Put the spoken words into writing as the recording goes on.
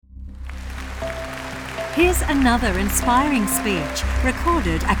Here's another inspiring speech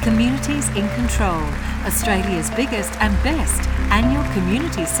recorded at Communities in Control, Australia's biggest and best annual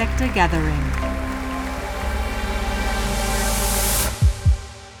community sector gathering.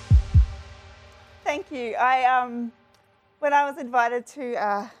 Thank you. When I was invited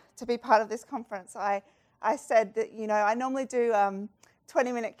to be part of this conference, I said that, I normally do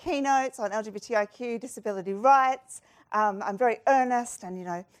 20-minute keynotes on LGBTIQ, disability rights. I'm very earnest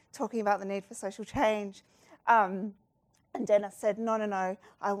and, talking about the need for social change. And Dennis said, no,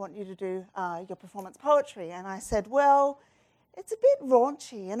 I want you to do your performance poetry. And I said, well, it's a bit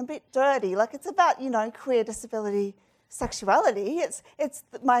raunchy and a bit dirty. Like, it's about, queer, disability, sexuality. It's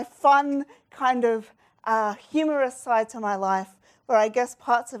my fun kind of humorous side to my life, where I guess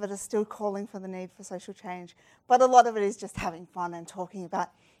parts of it are still calling for the need for social change. But a lot of it is just having fun and talking about,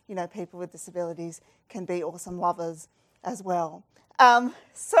 people with disabilities can be awesome lovers as well.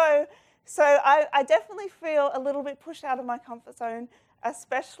 So I definitely feel a little bit pushed out of my comfort zone,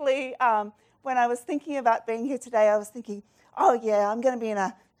 especially when I was thinking about being here today. I was thinking, oh yeah, I'm going to be in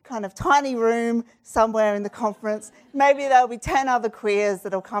a kind of tiny room somewhere in the conference. Maybe there'll be 10 other queers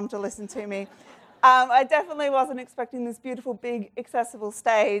that'll come to listen to me. I definitely wasn't expecting this beautiful, big, accessible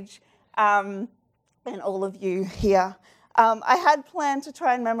stage and all of you here. I had planned to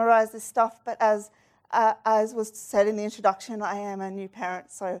try and memorize this stuff, but as was said in the introduction, I am a new parent,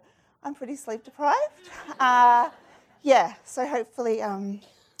 so I'm pretty sleep deprived. So hopefully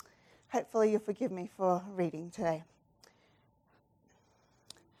you'll forgive me for reading today.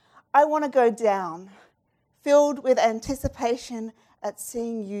 I want to go down, filled with anticipation at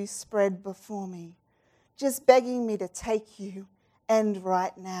seeing you spread before me, just begging me to take you, end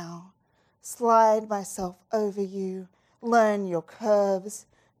right now, slide myself over you, learn your curves,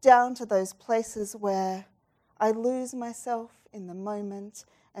 down to those places where I lose myself in the moment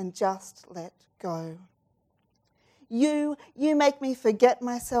and just let go. You make me forget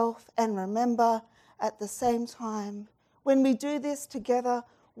myself and remember at the same time. When we do this together,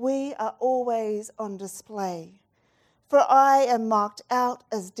 we are always on display. For I am marked out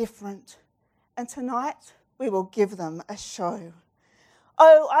as different, and tonight we will give them a show.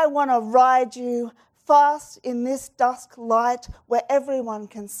 Oh, I want to ride you fast in this dusk light where everyone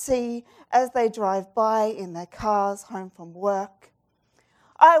can see as they drive by in their cars home from work.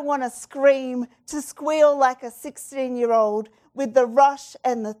 I want to scream, to squeal like a 16-year-old with the rush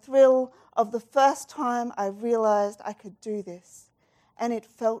and the thrill of the first time I realised I could do this, and it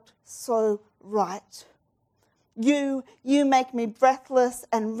felt so right. You make me breathless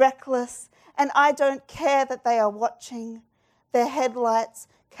and reckless, and I don't care that they are watching, their headlights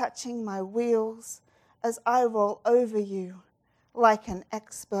catching my wheels as I roll over you like an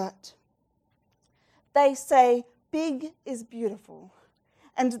expert. They say big is beautiful,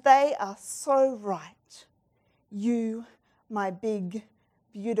 and they are so right. You, my big,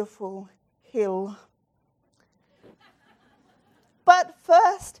 beautiful hill. But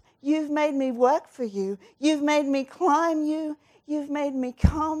first, you've made me work for you. You've made me climb you. You've made me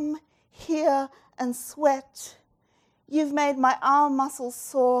come here and sweat. You've made my arm muscles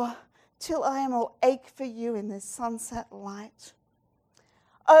sore till I am all ache for you in this sunset light.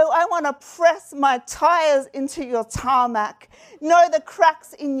 Oh, I want to press my tires into your tarmac, know the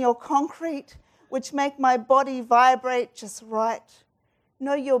cracks in your concrete, which make my body vibrate just right.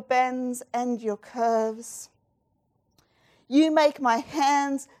 Know your bends and your curves. You make my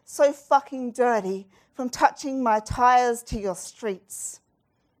hands so fucking dirty from touching my tires to your streets.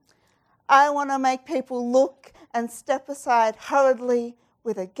 I want to make people look and step aside hurriedly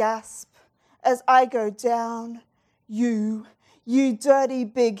with a gasp as I go down, you dirty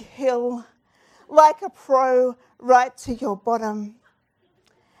big hill, like a pro right to your bottom.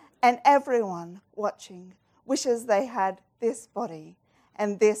 And everyone watching wishes they had this body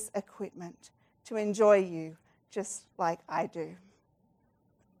and this equipment to enjoy you just like I do.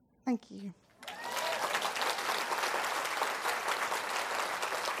 Thank you.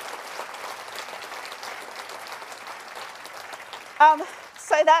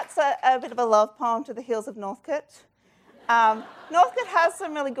 So that's a bit of a love poem to the hills of Northcote. Northcote has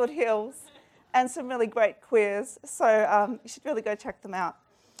some really good hills and some really great queers, so you should really go check them out.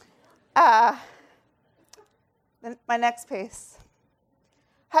 Then my next piece.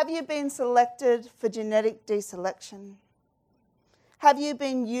 Have you been selected for genetic deselection? Have you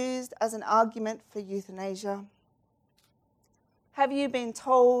been used as an argument for euthanasia? Have you been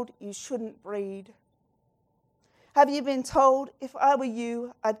told you shouldn't breed? Have you been told, if I were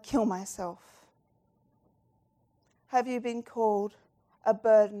you, I'd kill myself? Have you been called a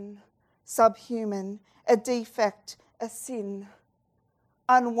burden, subhuman, a defect, a sin?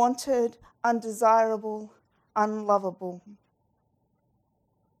 unwanted, undesirable, unlovable.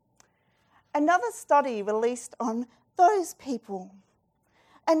 Another study released on those people.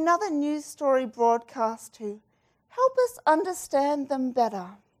 Another news story broadcast to help us understand them better.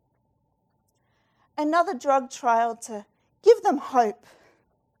 Another drug trial to give them hope.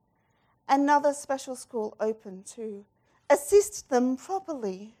 Another special school open to assist them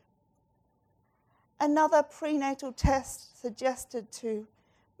properly. Another prenatal test suggested to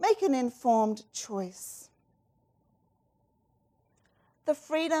make an informed choice. The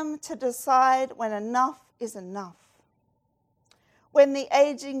freedom to decide when enough is enough. When the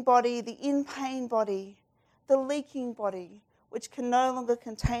aging body, the in-pain body, the leaking body, which can no longer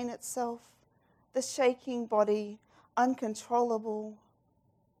contain itself, the shaking body, uncontrollable,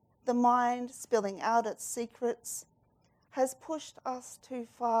 the mind spilling out its secrets, has pushed us too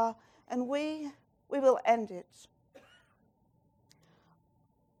far, and we will end it.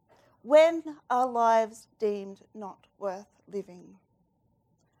 When are lives deemed not worth living?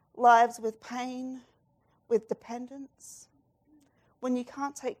 Lives with pain, with dependence, when you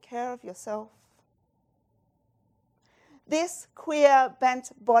can't take care of yourself. This queer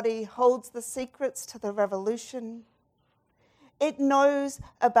bent body holds the secrets to the revolution. It knows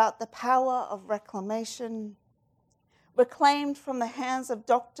about the power of reclamation, reclaimed from the hands of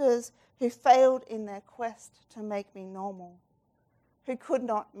doctors who failed in their quest to make me normal, who could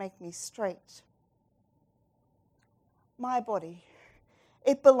not make me straight. My body,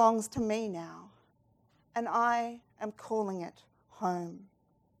 it belongs to me now, and I am calling it home.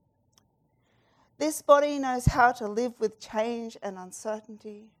 This body knows how to live with change and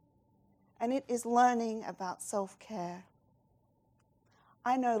uncertainty, and it is learning about self-care.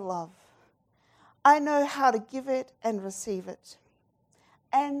 I know love. I know how to give it and receive it,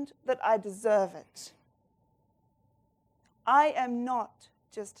 and that I deserve it. I am not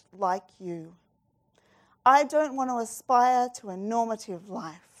just like you. I don't want to aspire to a normative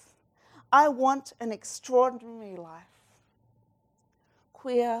life. I want an extraordinary life.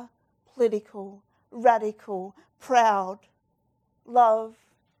 Queer, political, radical, proud. Love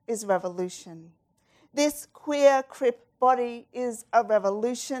is revolution. This queer crip body is a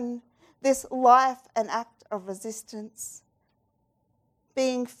revolution. This life an act of resistance.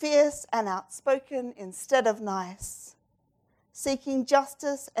 Being fierce and outspoken instead of nice. Seeking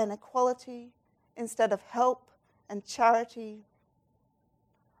justice and equality instead of help and charity.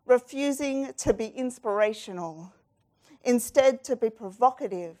 Refusing to be inspirational, instead to be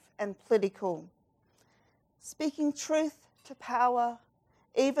provocative and political. Speaking truth to power,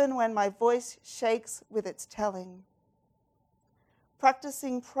 even when my voice shakes with its telling.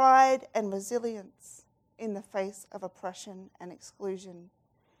 Practicing pride and resilience in the face of oppression and exclusion.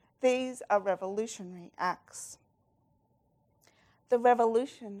 These are revolutionary acts. The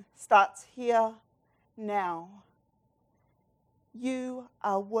revolution starts here, now. You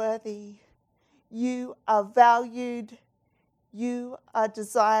are worthy. You are valued. You are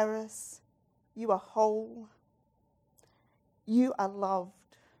desirous. You are whole. You are loved.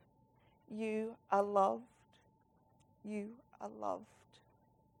 You are loved. You are loved.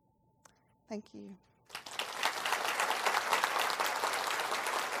 Thank you.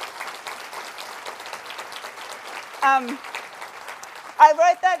 I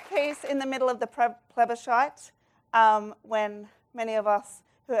wrote that piece in the middle of the plebiscite when many of us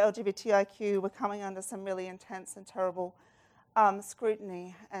who are LGBTIQ were coming under some really intense and terrible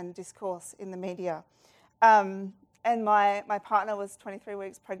scrutiny and discourse in the media. And my partner was 23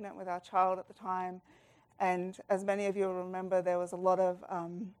 weeks pregnant with our child at the time. And as many of you will remember, there was a lot of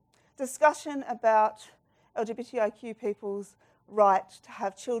discussion about LGBTIQ people's right to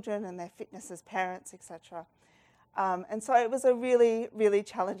have children and their fitness as parents, etc. And so it was a really, really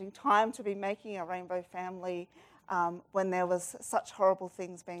challenging time to be making a rainbow family when there was such horrible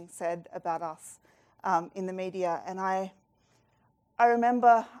things being said about us in the media. And I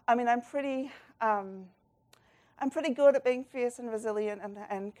remember, I'm pretty good at being fierce and resilient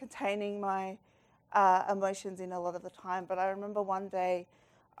and containing my emotions in a lot of the time. But I remember one day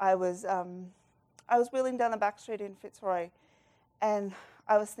I was wheeling down a back street in Fitzroy, and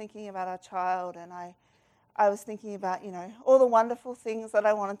I was thinking about our child, and I was thinking about, all the wonderful things that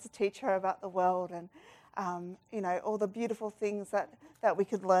I wanted to teach her about the world, and all the beautiful things that we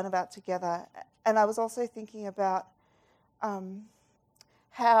could learn about together. And I was also thinking about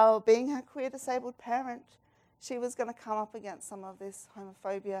how, being a queer disabled parent, she was going to come up against some of this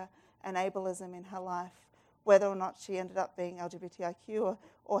homophobia and ableism in her life, whether or not she ended up being LGBTIQ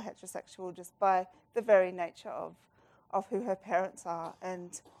or heterosexual, just by the very nature of who her parents are.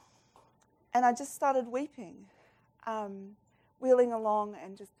 And I just started weeping wheeling along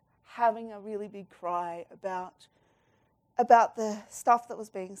and just having a really big cry about the stuff that was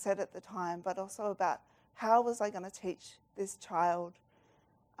being said at the time, but also about how was I going to teach this child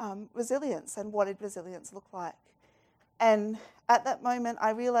resilience, and what did resilience look like. And at that moment,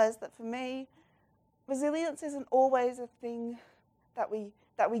 I realised that for me, resilience isn't always a thing that we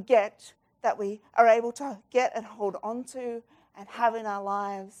get, that we are able to get and hold on to and have in our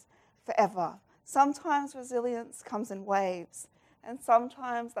lives forever. Sometimes resilience comes in waves, and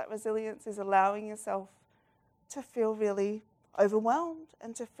sometimes that resilience is allowing yourself to feel really overwhelmed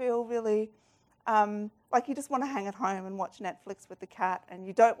and to feel really like you just want to hang at home and watch Netflix with the cat, and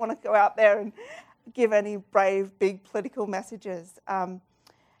you don't want to go out there and give any brave, big political messages.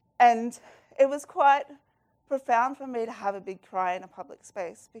 And it was quite profound for me to have a big cry in a public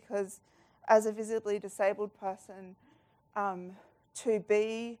space, because as a visibly disabled person, to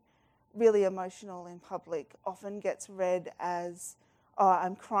be really emotional in public often gets read as, oh,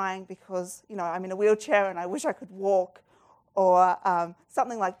 I'm crying because, I'm in a wheelchair and I wish I could walk, or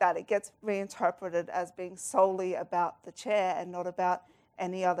something like that. It gets reinterpreted as being solely about the chair and not about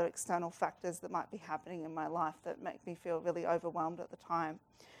any other external factors that might be happening in my life that make me feel really overwhelmed at the time.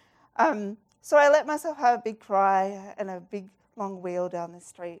 So I let myself have a big cry and a big long wheel down the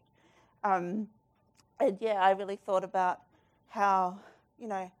street. And yeah, I really thought about how,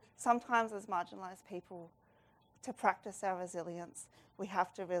 sometimes as marginalised people, to practice our resilience, we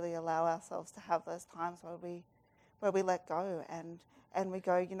have to really allow ourselves to have those times where we let go and we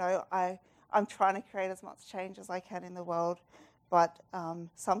go, I'm trying to create as much change as I can in the world, but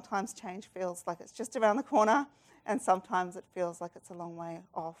sometimes change feels like it's just around the corner, and sometimes it feels like it's a long way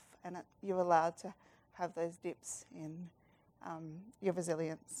off, and you're allowed to have those dips in your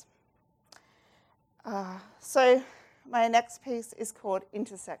resilience. So my next piece is called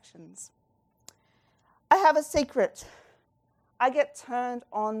Intersections. I have a secret. I get turned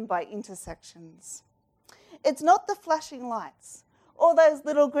on by intersections. It's not the flashing lights, or those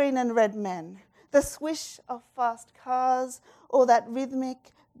little green and red men, the swish of fast cars, or that rhythmic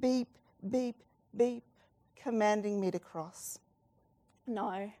beep, beep, beep, commanding me to cross.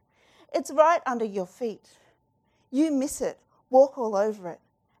 No, it's right under your feet. You miss it, walk all over it,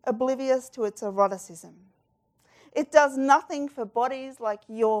 oblivious to its eroticism. It does nothing for bodies like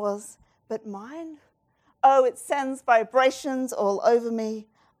yours, but mine? Oh, it sends vibrations all over me,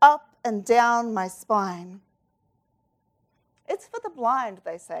 up and down my spine. It's for the blind,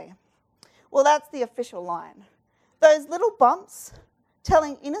 they say. Well, that's the official line. Those little bumps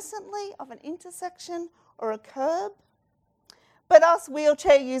telling innocently of an intersection or a curb. But us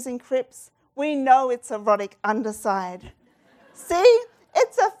wheelchair-using crips, we know it's erotic underside. See,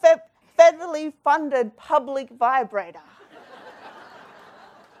 it's a federally funded public vibrator.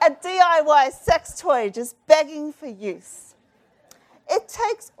 A DIY sex toy just begging for use. It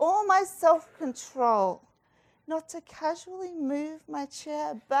takes all my self-control not to casually move my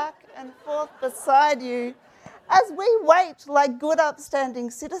chair back and forth beside you as we wait like good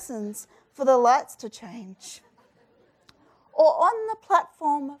upstanding citizens for the lights to change. Or on the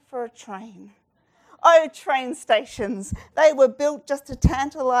platform for a train. Oh, train stations, they were built just to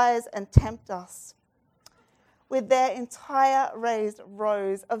tantalise and tempt us. With their entire raised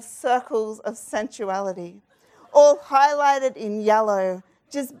rows of circles of sensuality, all highlighted in yellow,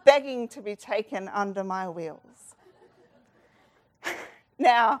 just begging to be taken under my wheels.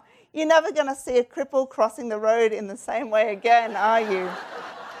 Now, you're never going to see a cripple crossing the road in the same way again, are you?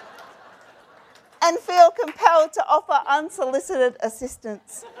 And feel compelled to offer unsolicited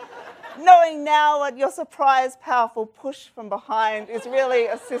assistance, knowing now what your surprise, powerful push from behind is really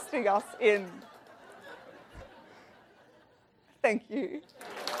assisting us in. Thank you.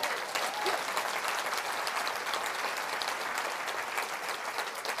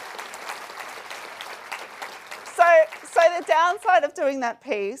 So the downside of doing that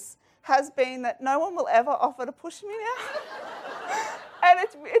piece has been that no one will ever offer to push me now. And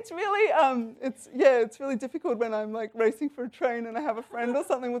it's really it's really difficult when I'm like racing for a train and I have a friend or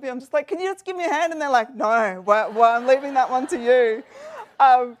something with me. I'm just like, can you just give me a hand? And they're like, no, well, I'm leaving that one to you.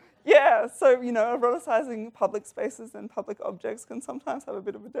 So eroticizing public spaces and public objects can sometimes have a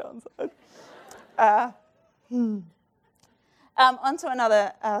bit of a downside. On to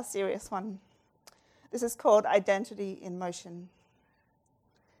another serious one. This is called Identity in Motion.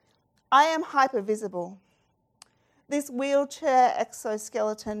 I am hypervisible. This wheelchair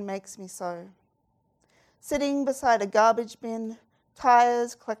exoskeleton makes me so. Sitting beside a garbage bin,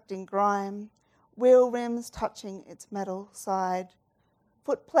 tyres collecting grime, wheel rims touching its metal side,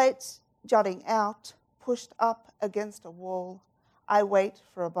 footplates jutting out, pushed up against a wall, I wait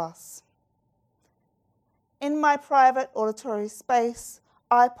for a bus. In my private auditory space,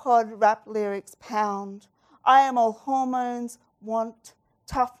 iPod rap lyrics pound. I am all hormones, want,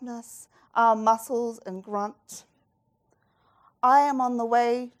 toughness, arm muscles and grunt. I am on the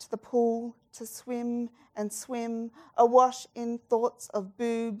way to the pool to swim and swim, awash in thoughts of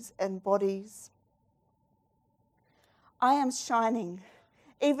boobs and bodies. I am shining,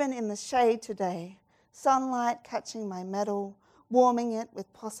 even in the shade today, sunlight catching my metal, warming it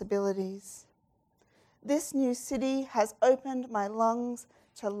with possibilities. This new city has opened my lungs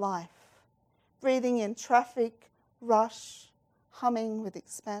to life, breathing in traffic, rush, humming with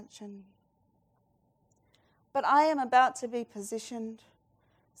expansion. But I am about to be positioned,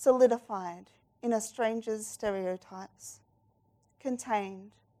 solidified in a stranger's stereotypes,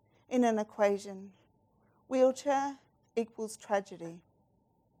 contained in an equation, wheelchair equals tragedy.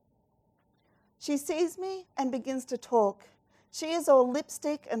 She sees me and begins to talk. She is all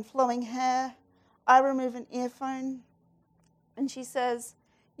lipstick and flowing hair. I remove an earphone and she says,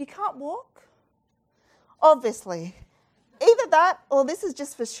 "You can't walk?" Obviously, either that or this is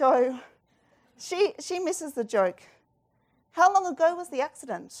just for show. She misses the joke. How long ago was the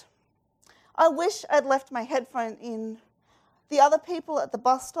accident? I wish I'd left my headphone in. The other people at the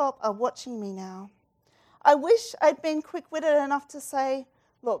bus stop are watching me now. I wish I'd been quick-witted enough to say,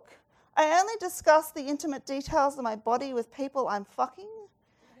 "Look, I only discuss the intimate details of my body with people I'm fucking,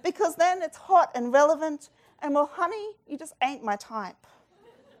 because then it's hot and relevant, and well, honey, you just ain't my type."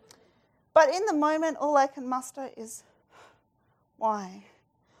 But in the moment, all I can muster is, why?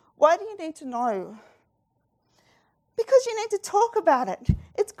 Why do you need to know? Because you need to talk about it.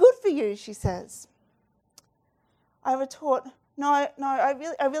 It's good for you, she says. I retort, no,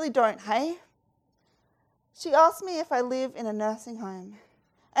 I really don't, hey? She asks me if I live in a nursing home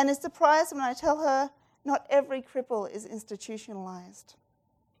and is surprised when I tell her not every cripple is institutionalized.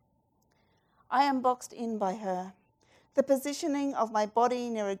 I am boxed in by her. The positioning of my body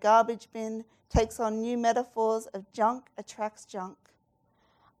near a garbage bin takes on new metaphors of junk attracts junk.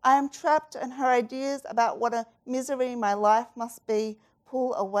 I am trapped, and her ideas about what a misery my life must be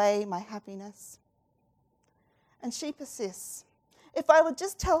pull away my happiness. And she persists. If I would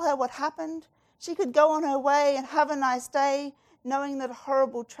just tell her what happened, she could go on her way and have a nice day, knowing that a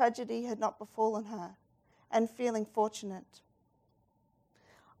horrible tragedy had not befallen her, and feeling fortunate.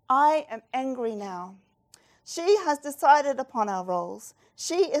 I am angry now. She has decided upon our roles.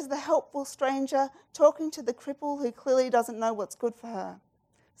 She is the helpful stranger talking to the cripple who clearly doesn't know what's good for her.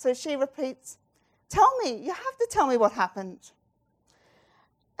 So she repeats, "Tell me, you have to tell me what happened."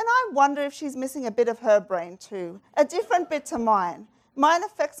 And I wonder if she's missing a bit of her brain too, a different bit to mine. Mine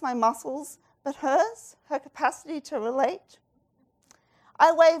affects my muscles, but hers, her capacity to relate.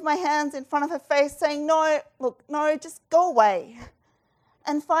 I wave my hands in front of her face saying, no, just go away.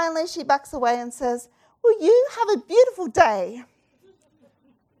 And finally she backs away and says, "Will you have a beautiful day?"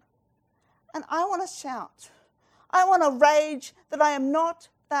 And I want to shout. I want to rage that I am not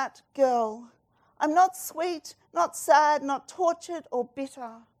that girl. I'm not sweet, not sad, not tortured or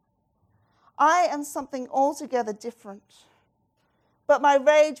bitter. I am something altogether different. But my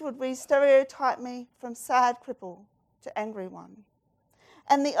rage would re-stereotype me from sad cripple to angry one.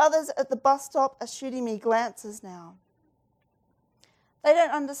 And the others at the bus stop are shooting me glances now. They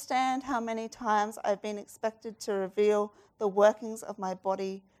don't understand how many times I've been expected to reveal the workings of my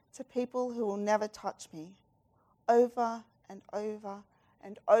body to people who will never touch me, over and over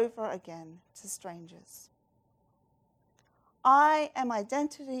and over again to strangers. I am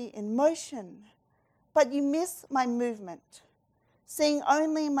identity in motion, but you miss my movement, seeing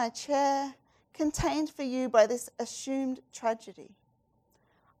only my chair contained for you by this assumed tragedy.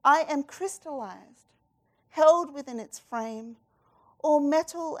 I am crystallized, held within its frame, all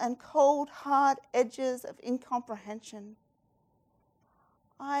metal and cold, hard edges of incomprehension.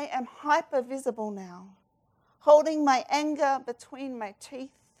 I am hyper-visible now, holding my anger between my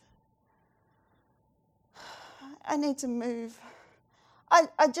teeth. I need to move.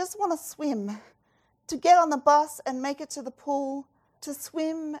 I just want to swim, to get on the bus and make it to the pool, to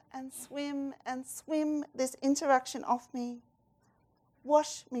swim and swim and swim this interaction off me.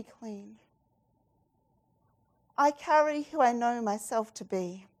 Wash me clean. I carry who I know myself to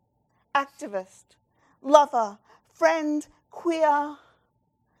be. Activist, lover, friend, queer,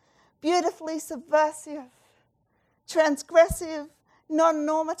 beautifully subversive, transgressive,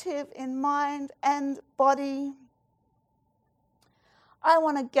 non-normative in mind and body. I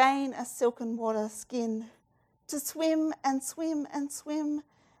want to gain a silken water skin, to swim and swim and swim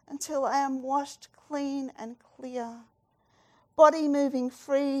until I am washed clean and clear. Body moving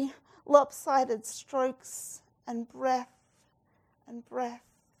free, lopsided strokes and breath and breath.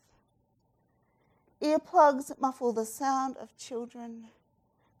 Earplugs muffle the sound of children.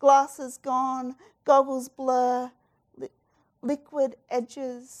 Glasses gone, goggles blur, liquid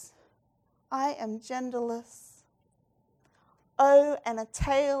edges. I am genderless. Oh, and a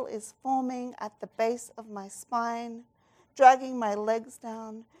tail is forming at the base of my spine, dragging my legs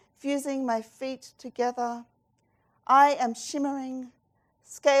down, fusing my feet together. I am shimmering.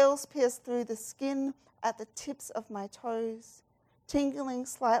 Scales pierce through the skin at the tips of my toes, tingling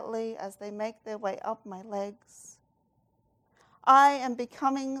slightly as they make their way up my legs. I am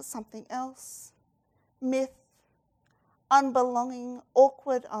becoming something else. Myth, unbelonging,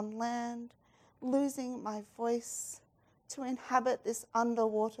 awkward on land, losing my voice to inhabit this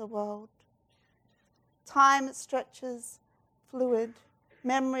underwater world. Time stretches, fluid.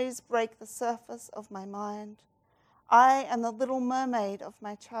 Memories break the surface of my mind. I am the little mermaid of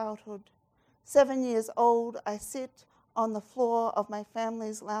my childhood. 7 years old, I sit on the floor of my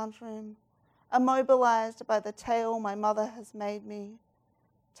family's lounge room, immobilized by the tail my mother has made me.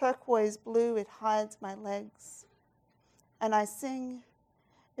 Turquoise blue, it hides my legs. And I sing,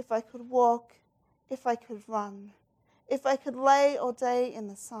 if I could walk, if I could run, if I could lay all day in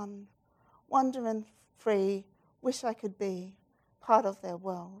the sun, wandering free, wish I could be part of their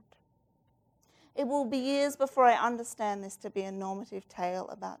world. It will be years before I understand this to be a normative tale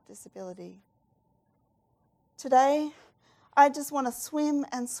about disability. Today, I just want to swim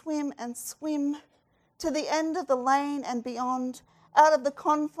and swim and swim to the end of the lane and beyond, out of the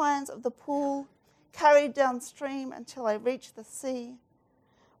confines of the pool, carried downstream until I reach the sea.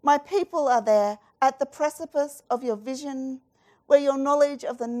 My people are there at the precipice of your vision, where your knowledge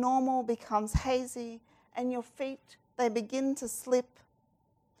of the normal becomes hazy and your feet, they begin to slip.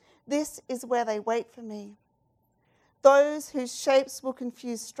 This is where they wait for me. Those whose shapes will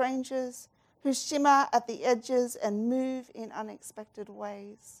confuse strangers, who shimmer at the edges and move in unexpected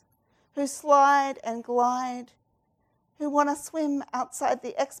ways, who slide and glide, who want to swim outside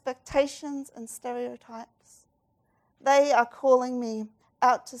the expectations and stereotypes. They are calling me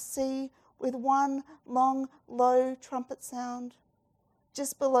out to sea with one long, low trumpet sound.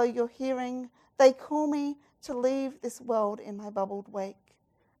 Just below your hearing, they call me to leave this world in my bubbled wake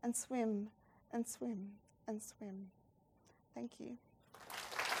and swim and swim and swim. Thank you.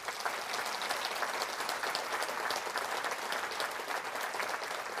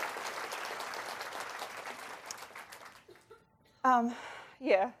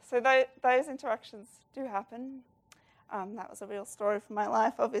 So those interactions do happen. That was a real story from my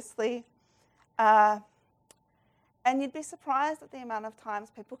life, obviously. And you'd be surprised at the amount of times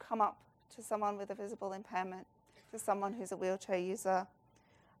people come up to someone with a visible impairment, to someone who's a wheelchair user,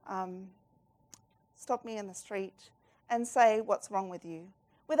 stop me in the street and say, what's wrong with you?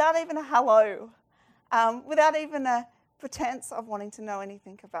 Without even a hello, without even a pretense of wanting to know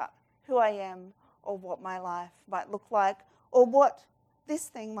anything about who I am or what my life might look like or what this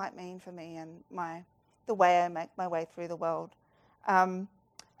thing might mean for me and the way I make my way through the world. And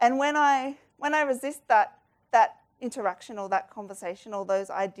when I resist that interaction or that conversation or those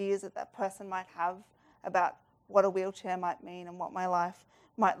ideas that person might have about what a wheelchair might mean and what my life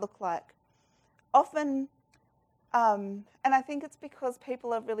might look like, often, and I think it's because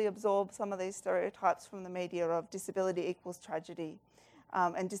people have really absorbed some of these stereotypes from the media of disability equals tragedy,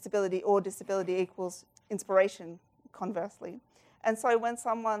 and disability equals inspiration, conversely. And so when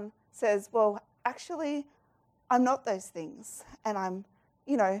someone says, well, actually, I'm not those things, and I'm,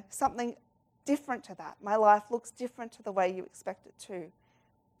 something different to that. My life looks different to the way you expect it to.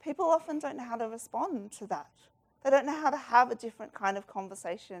 People often don't know how to respond to that. They don't know how to have a different kind of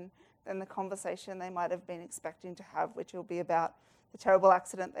conversation than the conversation they might have been expecting to have, which will be about the terrible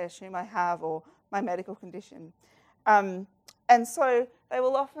accident they assume I have or my medical condition. And so they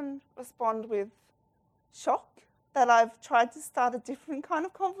will often respond with shock that I've tried to start a different kind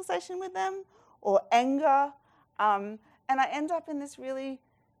of conversation with them, or anger. And I end up in this really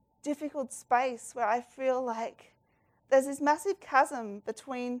difficult space where I feel like there's this massive chasm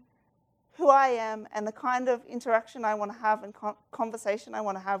between who I am and the kind of interaction I want to have and conversation I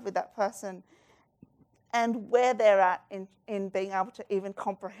want to have with that person, and where they're at in being able to even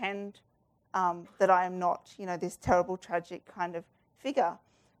comprehend that I am not, this terrible, tragic kind of figure.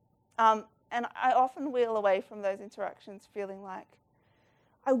 And I often wheel away from those interactions feeling like,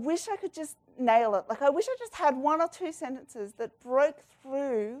 I wish I could just nail it. Like, I wish I just had one or two sentences that broke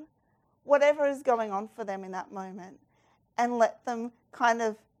through whatever is going on for them in that moment and let them kind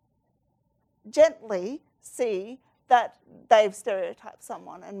of gently see that they've stereotyped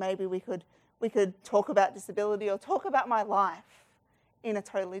someone, and maybe we could talk about disability or talk about my life in a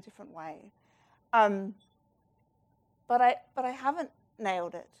totally different way. But I haven't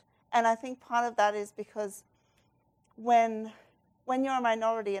nailed it. And I think part of that is because when you're a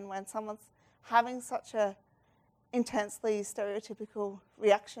minority and when someone's having such a intensely stereotypical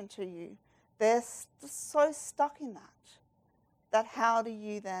reaction to you, they're so stuck in that how do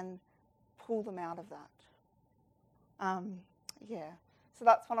you then pull them out of that? So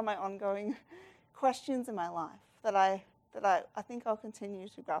that's one of my ongoing questions in my life that I think I'll continue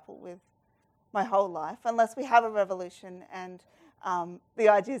to grapple with my whole life, unless we have a revolution and the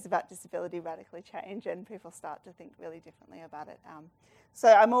ideas about disability radically change and people start to think really differently about it.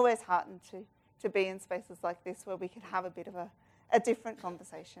 So I'm always heartened to be in spaces like this where we can have a bit of a different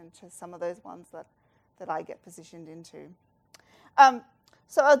conversation to some of those ones that I get positioned into.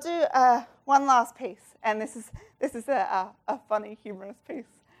 So I'll do one last piece, and this is a funny, humorous piece.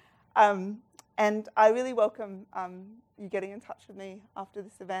 And I really welcome you getting in touch with me after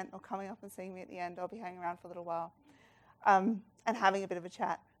this event or coming up and seeing me at the end. I'll be hanging around for a little while and having a bit of a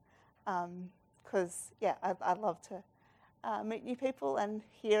chat. Because, I'd love to meet new people and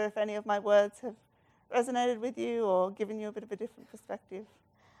hear if any of my words have resonated with you or given you a bit of a different perspective.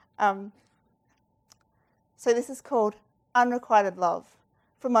 So this is called Unrequited Love,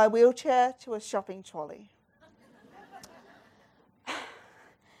 from my wheelchair to a shopping trolley.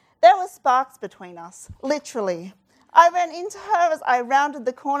 There were sparks between us, literally. I ran into her as I rounded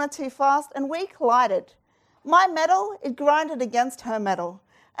the corner too fast and we collided. My metal, it grinded against her metal,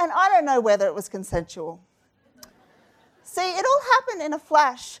 and I don't know whether it was consensual. See, it all happened in a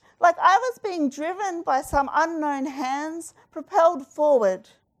flash, like I was being driven by some unknown hands, propelled forward.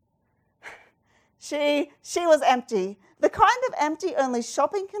 She was empty, the kind of empty only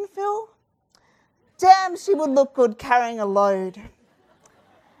shopping can fill. Damn, she would look good carrying a load.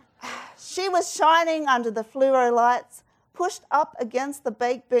 She was shining under the fluoro lights, pushed up against the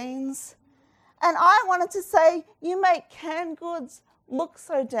baked beans. And I wanted to say, you make canned goods look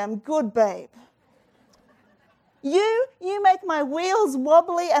so damn good, babe. You make my wheels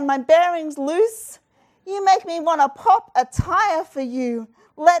wobbly and my bearings loose. You make me want to pop a tire for you,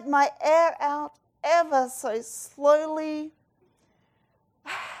 let my air out ever so slowly.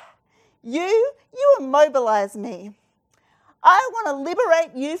 You immobilize me. I want to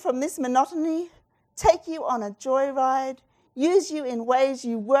liberate you from this monotony, take you on a joyride, use you in ways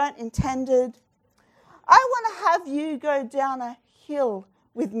you weren't intended. I want to have you go down a hill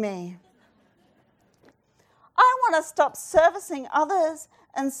with me. I want to stop servicing others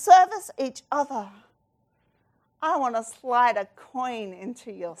and service each other. I want to slide a coin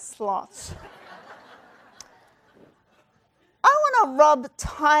into your slot. I want to rub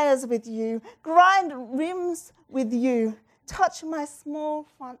tires with you, grind rims with you, touch my small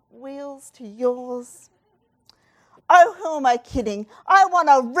front wheels to yours. Oh, who am I kidding? I want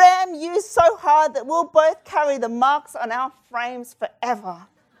to ram you so hard that we'll both carry the marks on our frames forever.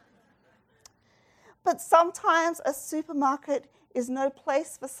 But sometimes a supermarket is no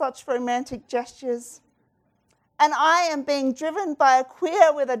place for such romantic gestures. And I am being driven by a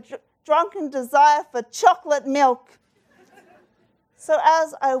queer with a drunken desire for chocolate milk. So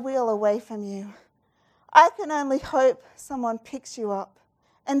as I wheel away from you, I can only hope someone picks you up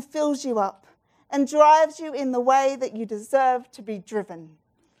and fills you up and drives you in the way that you deserve to be driven.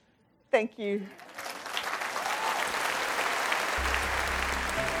 Thank you.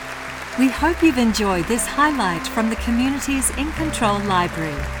 We hope you've enjoyed this highlight from the Communities in Control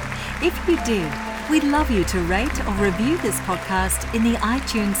Library. If you did, we'd love you to rate or review this podcast in the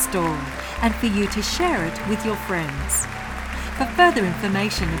iTunes Store and for you to share it with your friends. For further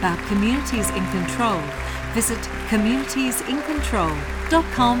information about Communities in Control, visit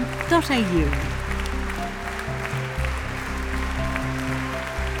communitiesincontrol.com.au.